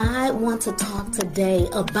I want to talk today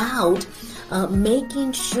about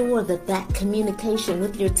making sure that communication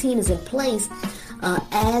with your teen is in place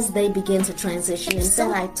as they begin to transition. And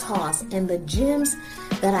that I toss and the gems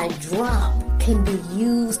that I drop can be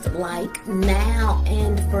used like now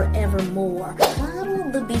and forevermore.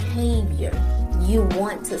 Model the behavior you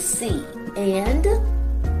want to see and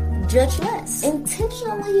judge less.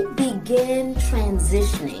 Intentionally begin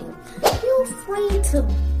transitioning. Feel free to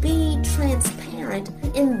be transparent,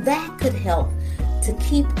 and that could help to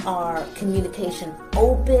keep our communication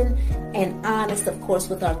open and honest, of course,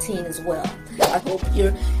 with our teen as well. I hope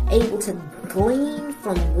you're able to glean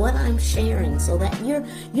from what I'm sharing so that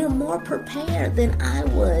you're more prepared than I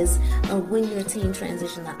was when your teen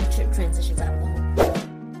transitions out of the home.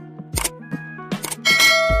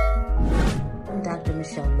 I'm Dr.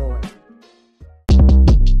 Michelle Lloyd.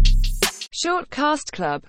 Shortcast Club.